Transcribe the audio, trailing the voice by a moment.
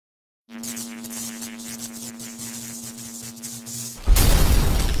What's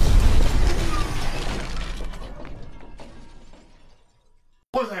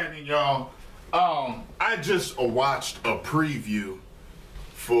happening, y'all? I just watched a preview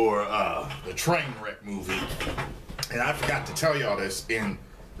for the Trainwreck movie, and I forgot to tell y'all this in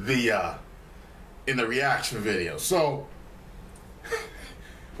the reaction video. So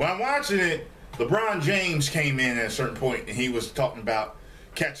when I'm watching it, LeBron James came in at a certain point, and he was talking about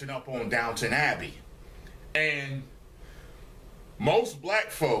catching up on Downton Abbey, and most black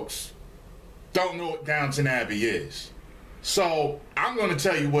folks don't know what Downton Abbey is. So I'm going to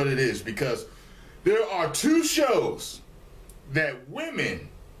tell you what it is, because there are two shows that women,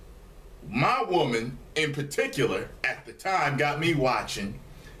 my woman in particular at the time, got me watching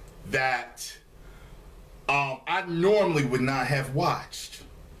that I normally would not have watched.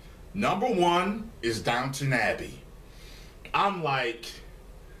 Number one is Downton Abbey. I'm like,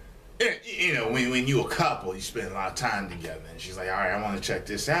 you know, when you're a couple, you spend a lot of time together, and she's like, all right, I want to check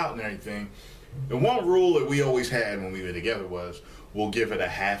this out and everything. The one rule that we always had when we were together was, we'll give it a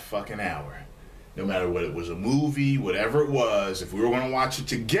half fucking hour. No matter what it was, a movie, whatever it was, if we were going to watch it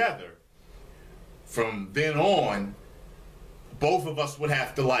together, from then on, both of us would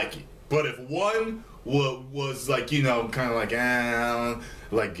have to like it. But if one was like, you know, kind of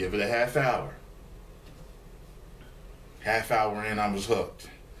like, give it a half hour. Half hour in, I was hooked.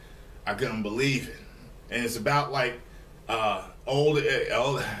 I couldn't believe it. And it's about like, I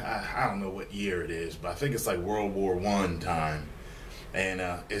don't know what year it is, but I think it's like World War I time. And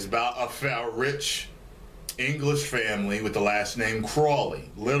it's about a rich English family with the last name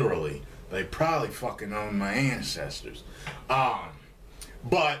Crawley, literally. They probably fucking own my ancestors.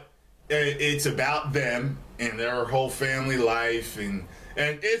 But it's about them and their whole family life, and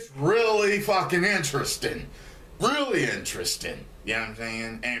it's really fucking interesting. Really interesting. You know what I'm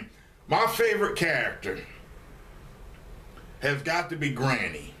saying? And my favorite character has got to be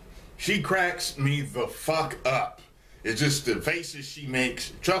Granny. She cracks me the fuck up. It's just the faces she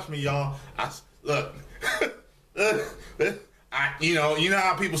makes. Trust me, y'all. Look, you know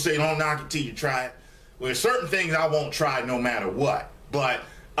how people say don't knock it till you try it. Well, there's certain things I won't try no matter what. But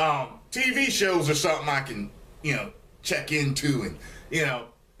TV shows are something I can, you know, check into, and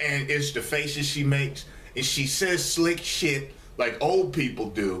and it's the faces she makes, and she says slick shit like old people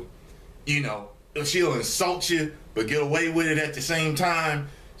do. You know, she'll insult you but get away with it at the same time.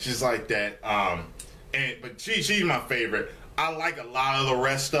 She's like that. But she's my favorite. I like a lot of the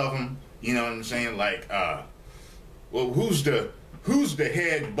rest of them. You know what I'm saying? Like, well, who's the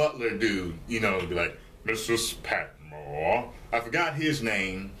head butler dude? You know, like Mrs. Patmore. I forgot his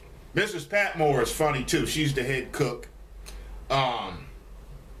name. Mrs. Patmore is funny too. She's the head cook. The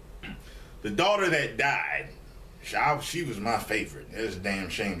daughter that died, she was my favorite. It was a damn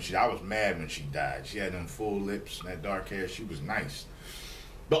shame. I was mad when she died. She had them full lips and that dark hair. She was nice.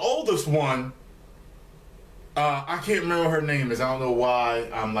 The oldest one, I can't remember her name is. I don't know why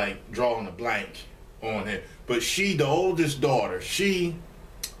I'm like drawing a blank on it. But the oldest daughter, she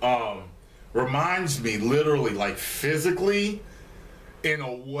reminds me literally, like physically, in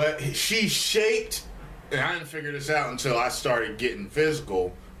a way. She's shaped, and I didn't figure this out until I started getting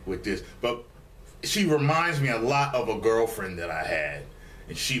physical with this, but she reminds me a lot of a girlfriend that I had,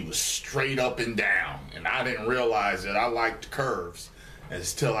 and she was straight up and down, and I didn't realize that I liked curves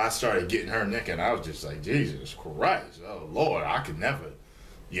until I started getting her neck, and I was just like, Jesus Christ, oh Lord, I could never,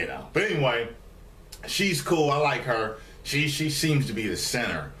 you know. But anyway, she's cool. I like her. She seems to be the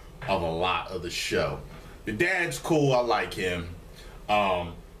center of a lot of the show. The dad's cool. I like him.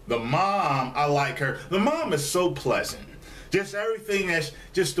 The mom, I like her. The mom is so pleasant. Just everything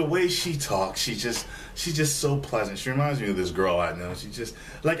just the way she talks, she's just so pleasant. She reminds me of this girl I know. She just,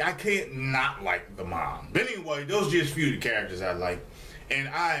 like, I can't not like the mom. But anyway, those are just a few of the characters I like. And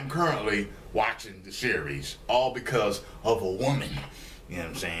I am currently watching the series, all because of a woman. You know what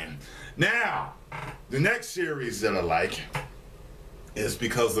I'm saying? Now, the next series that I like is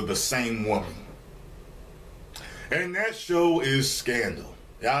because of the same woman. And that show is Scandal.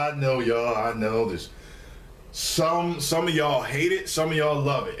 I know, y'all. I know this. Some of y'all hate it, some of y'all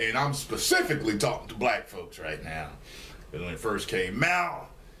love it, and I'm specifically talking to black folks right now. Because when it first came out,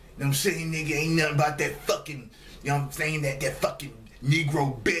 you know what I'm saying, nigga, ain't nothing about that fucking, you know what I'm saying, that fucking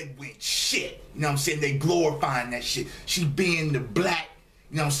Negro bedouin shit. You know what I'm saying, they glorifying that shit. She being the black,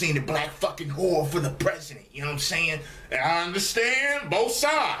 you know what I'm saying, the black fucking whore for the president, you know what I'm saying? And I understand both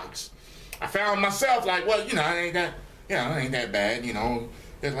sides. I found myself like, well, you know, it ain't that bad, you know.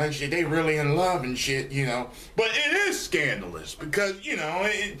 It's like shit, they really in love and shit, you know. But it is scandalous because, you know,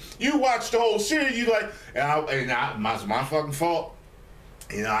 you watch the whole series, you like, it's my fucking fault.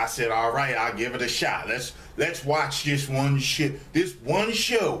 You know, I said, all right, I'll give it a shot. Let's watch this one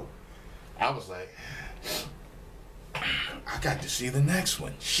show. I was like, I got to see the next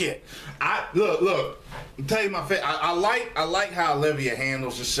one. Shit. Look. I'll tell you my favorite. I like how Olivia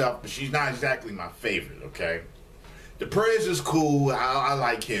handles herself, but she's not exactly my favorite. Okay. The Perez is cool. I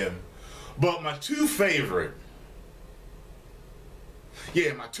like him, but my two favorite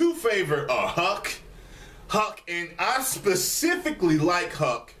are Huck, and I specifically like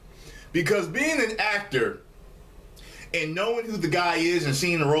Huck because being an actor and knowing who the guy is and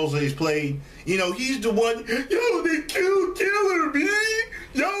seeing the roles that he's played, you know, he's the one, yo, they killed Killer, B.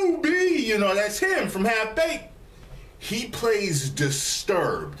 Yo, B. You know, that's him from Half Baked. He plays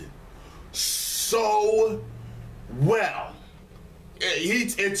Disturbed so well.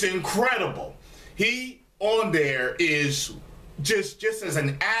 It's incredible. He on there is just as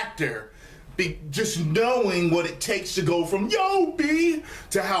an actor, just knowing what it takes to go from yo B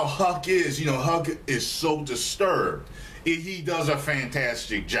to how Huck is. You know, Huck is so disturbed. He does a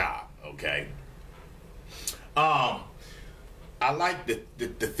fantastic job. Okay. I like the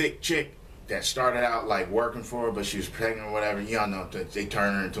thick chick that started out like working for her, but she was pregnant or whatever. Y'all know they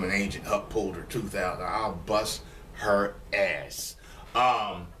turned her into an agent. Huck pulled her tooth out. I'll bust her ass.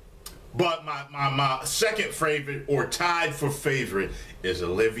 But my second favorite, or tied for favorite, is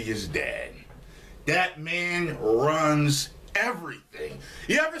Olivia's dad. That man runs everything.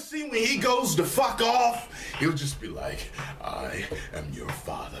 You ever see when he goes to fuck off? He'll just be like, I am your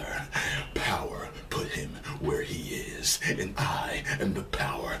father. Power put him where he is. And I am the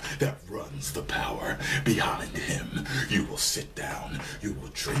power that runs the power behind him. You will sit down, you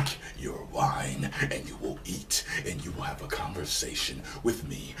will drink your wine, and you will eat, and you will have a conversation with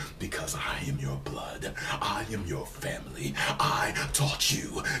me because I am your blood. I am your family. I taught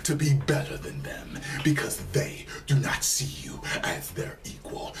you to be better than them because they do not see you as their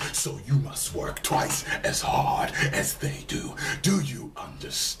equal. So you must work twice as hard as they do. Do you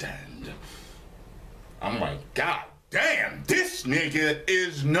understand? I'm like, God damn, this nigga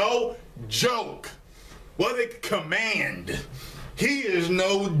is no joke. What a command. He is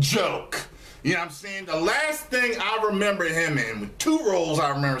no joke. You know what I'm saying? The last thing I remember him in, with two roles I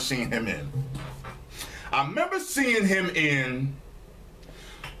remember seeing him in. I remember seeing him in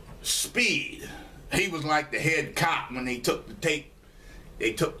Speed. He was like the head cop when they took the tape.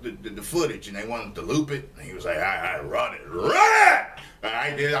 They took the footage and they wanted to loop it. And he was like, all right, run it. I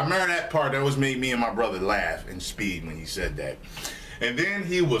remember that part. That was made me and my brother laugh in Speed when he said that. And then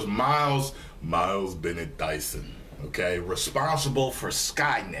he was Miles Bennett Dyson, okay? Responsible for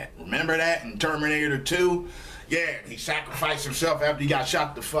Skynet. Remember that in Terminator 2? Yeah, he sacrificed himself after he got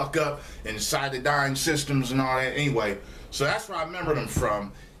shot the fuck up inside the dying systems and all that. Anyway, so that's where I remembered him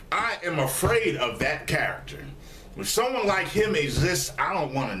from. I am afraid of that character. If someone like him exists, I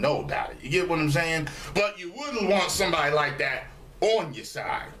don't want to know about it. You get what I'm saying? But you wouldn't want somebody like that on your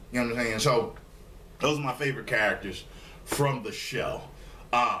side. You know what I'm saying? So, those are my favorite characters from the show.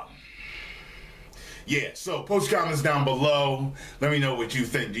 Yeah, so post comments down below. Let me know what you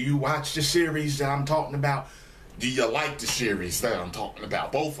think. Do you watch the series that I'm talking about? Do you like the series that I'm talking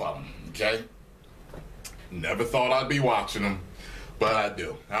about? Both of them, okay? Never thought I'd be watching them, but I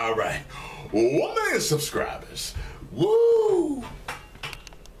do. All right. 1 million subscribers. Woo!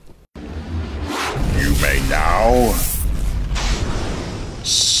 You may now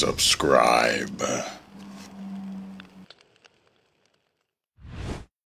subscribe.